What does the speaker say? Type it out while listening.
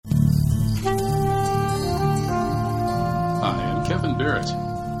Kevin Barrett,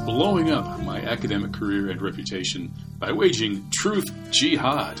 blowing up my academic career and reputation by waging truth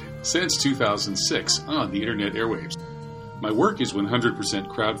jihad since 2006 on the internet airwaves. My work is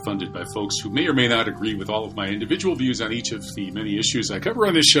 100% crowdfunded by folks who may or may not agree with all of my individual views on each of the many issues I cover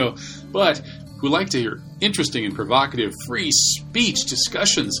on this show, but who like to hear interesting and provocative free speech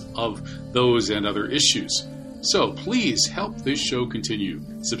discussions of those and other issues. So please help this show continue.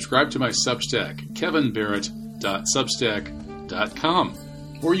 Subscribe to my Substack, kevinbarrett.substack.com.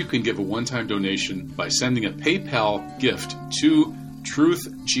 Or you can give a one-time donation by sending a PayPal gift to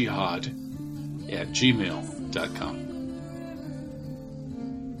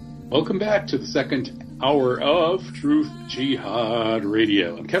truthjihad@gmail.com. Welcome back to the second hour of Truth Jihad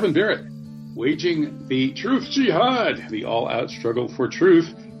Radio. I'm Kevin Barrett, waging the Truth Jihad, the all-out struggle for truth,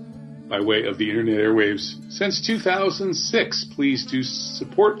 by way of the internet airwaves since 2006. Please do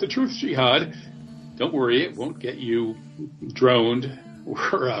support the Truth Jihad. Don't worry, it won't get you droned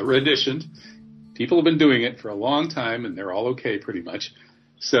or renditioned. People have been doing it for a long time, and they're all okay pretty much.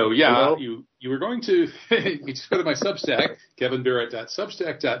 So, yeah, you were going to you just go to my Substack,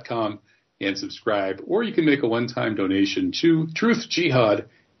 kevinbarrett.substack.com, and subscribe. Or you can make a one-time donation to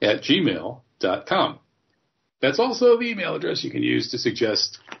truthjihad@gmail.com. That's also the email address you can use to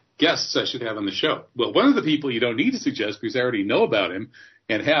suggest guests I should have on the show. Well, one of the people you don't need to suggest because I already know about him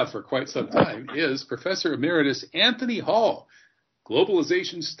and have for quite some time is Professor Emeritus Anthony Hall,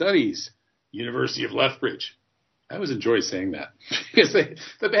 Globalization Studies, University of Lethbridge. I always enjoy saying that because the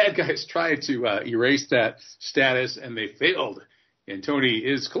bad guys tried to erase that status and they failed. And Tony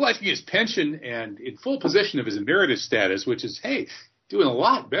is collecting his pension and in full possession of his emeritus status, which is, hey, doing a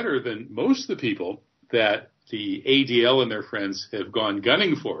lot better than most of the people that the ADL and their friends have gone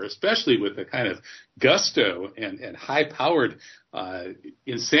gunning for, especially with the kind of gusto and high-powered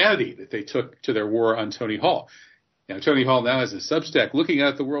insanity that they took to their war on Tony Hall. Now, Tony Hall now has a Substack looking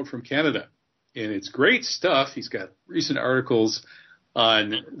at the world from Canada, and it's great stuff. He's got recent articles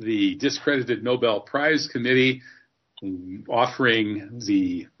on the Discredited Nobel Prize Committee offering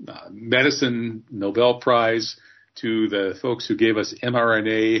the medicine Nobel Prize to the folks who gave us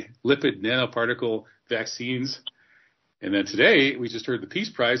mRNA lipid nanoparticle vaccines. And then today, we just heard the Peace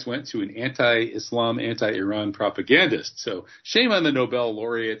Prize went to an anti-Islam, anti-Iran propagandist. So shame on the Nobel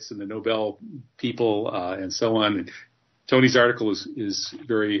laureates and the Nobel people and so on. And Tony's article is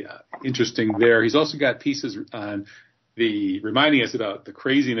very interesting there. He's also got pieces on reminding us about the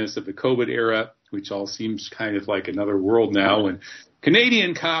craziness of the COVID era, which all seems kind of like another world now. And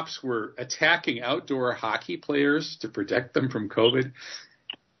Canadian cops were attacking outdoor hockey players to protect them from COVID.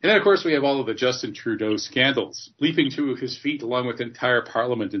 And then, of course, we have all of the Justin Trudeau scandals, leaping to his feet along with the entire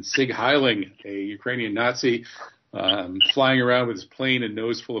parliament and Sig Heiling, a Ukrainian Nazi, flying around with his plane and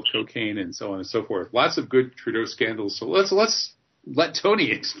nose full of cocaine and so on and so forth. Lots of good Trudeau scandals. So let's let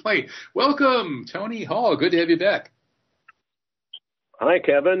Tony explain. Welcome, Tony Hall. Good to have you back. Hi,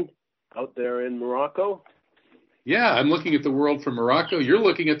 Kevin, out there in Morocco. Yeah, I'm looking at the world from Morocco. You're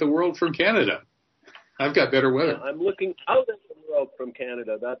looking at the world from Canada. I've got better weather. I'm looking out at the world from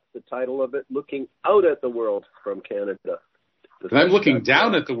Canada. That's the title of it, Looking Out at the World from Canada. And I'm looking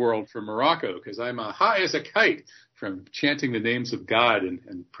down at the world from Morocco because I'm high as a kite from chanting the names of God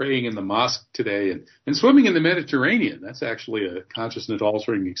and praying in the mosque today and swimming in the Mediterranean. That's actually a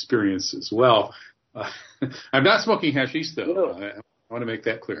consciousness-altering experience as well. I'm not smoking hashish, though. No. I want to make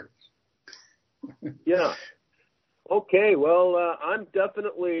that clear. Yeah. Okay, well, I'm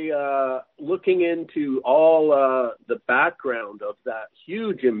definitely looking into all the background of that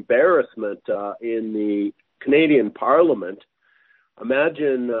huge embarrassment in the Canadian Parliament.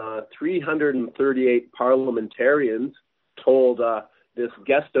 Imagine 338 parliamentarians told this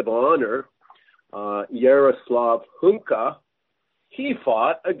guest of honor, Yaroslav Hunka, he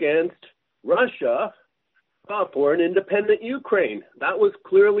fought against Russia for an independent Ukraine. That was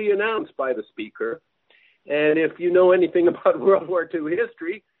clearly announced by the speaker. And if you know anything about World War II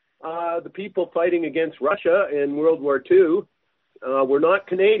history, the people fighting against Russia in World War II were not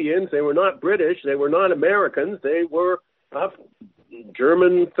Canadians, they were not British, they were not Americans, they were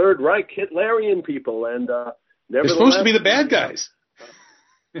German Third Reich Hitlerian people. And they're supposed to be the bad guys.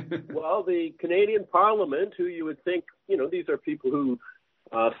 Well, the Canadian Parliament, who you would think, these are people who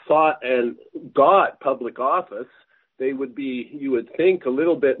sought and got public office, they would be, you would think, a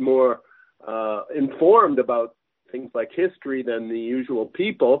little bit more informed about things like history than the usual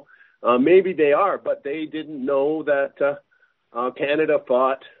people. Maybe they are, but they didn't know that Canada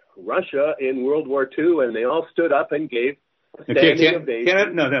fought Russia in World War II, and they all stood up and gave a standing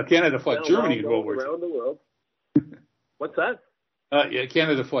ovation. Canada fought Germany in World War II. Around the world. What's that?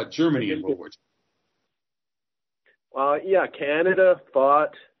 Canada fought Germany in World War II. Yeah, Canada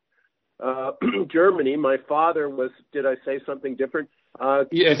fought Germany. My father was. Did I say something different?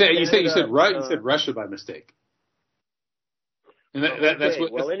 Yeah, Canada, you said Russia by mistake. And that's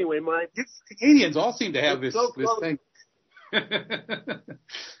what. Well, anyway, Canadians all seem to have this thing.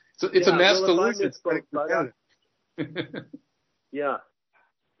 So it's a mass delusion. Yeah.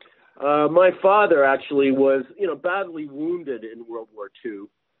 My father actually was, badly wounded in World War II.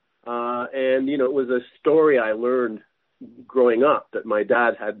 And, it was a story I learned growing up that my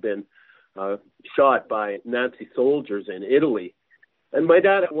dad had been shot by Nazi soldiers in Italy. And my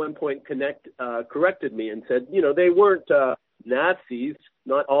dad at one point corrected me and said, they weren't Nazis.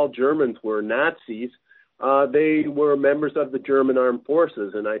 Not all Germans were Nazis. They were members of the German armed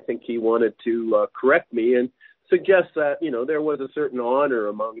forces. And I think he wanted to correct me and suggest that, there was a certain honor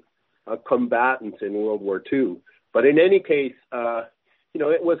among combatants in World War II. But in any case,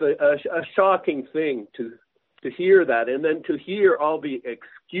 it was a shocking thing to hear that, and then to hear all the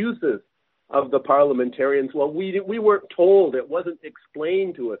excuses of the parliamentarians. Well, we weren't told. It wasn't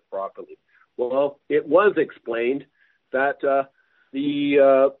explained to us properly. Well, it was explained that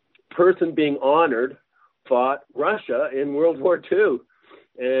the person being honored fought Russia in World War II,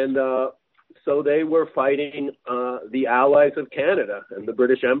 and so they were fighting the allies of Canada and the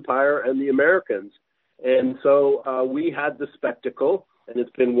British Empire and the Americans. And so we had the spectacle, and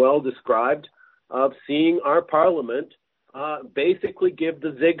it's been well described, of seeing our parliament basically give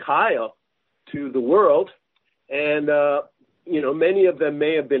the Sieg Heil to the world. And, many of them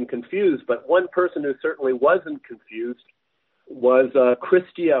may have been confused, but one person who certainly wasn't confused was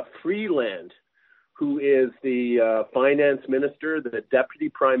Chrystia Freeland, who is the finance minister, the deputy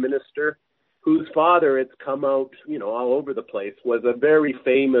prime minister, whose father, it's come out, all over the place, was a very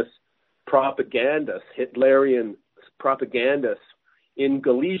famous propagandist, Hitlerian propagandist in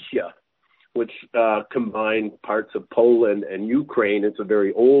Galicia, which combined parts of Poland and Ukraine. It's a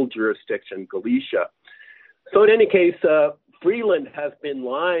very old jurisdiction, Galicia. So in any case, Freeland has been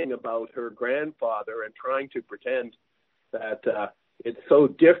lying about her grandfather and trying to pretend that it's so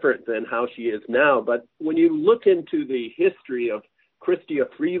different than how she is now. But when you look into the history of Chrystia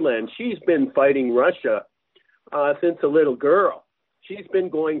Freeland, she's been fighting Russia since a little girl. She's been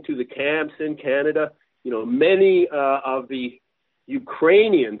going to the camps in Canada. Many of the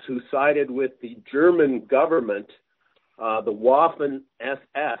Ukrainians who sided with the German government, the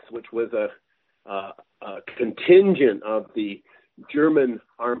Waffen-SS, which was a contingent of the German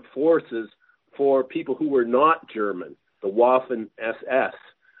armed forces for people who were not German, the Waffen-SS.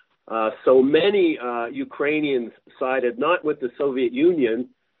 So many Ukrainians sided not with the Soviet Union,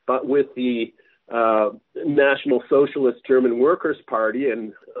 but with the National Socialist German Workers' Party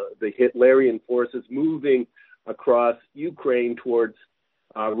and the Hitlerian forces moving across Ukraine towards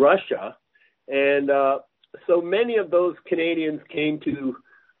Russia. And so many of those Ukrainians came to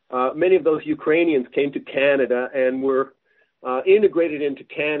Canada and were integrated into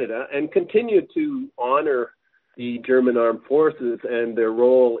Canada and continued to honor the German armed forces and their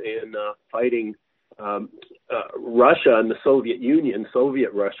role in fighting Russia and the Soviet Union,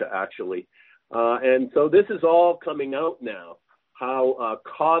 Soviet Russia actually. And so this is all coming out now, how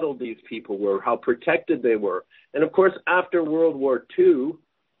coddled these people were, how protected they were. And of course, after World War II,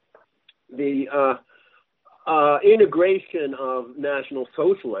 the integration of National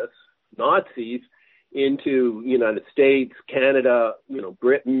Socialists, Nazis, into United States, Canada,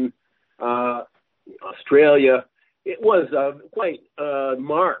 Britain, Australia, it was quite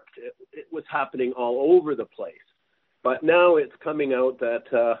marked. It was happening all over the place. But now it's coming out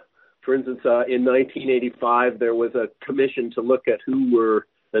that, for instance, in 1985, there was a commission to look at who were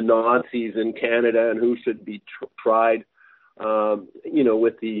the Nazis in Canada and who should be tried,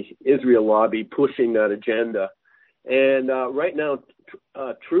 with the Israel lobby pushing that agenda. And right now,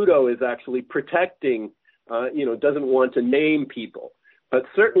 Trudeau is actually protecting, doesn't want to name people. But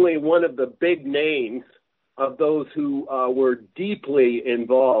certainly one of the big names of those who were deeply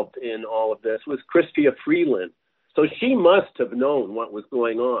involved in all of this was Chrystia Freeland. So she must have known what was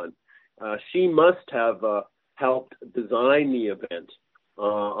going on. She must have helped design the event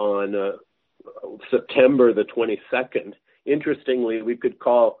on September the 22nd. Interestingly, we could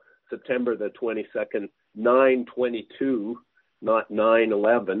call September the 22nd 9/22, not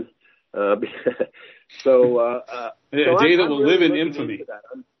 9/11. A day that will live in infamy.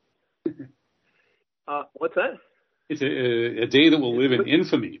 What's that? It's a day that will live in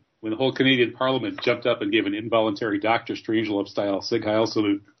infamy when the whole Canadian Parliament jumped up and gave an involuntary Dr. Strangelove-style Sieg Heil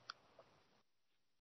salute.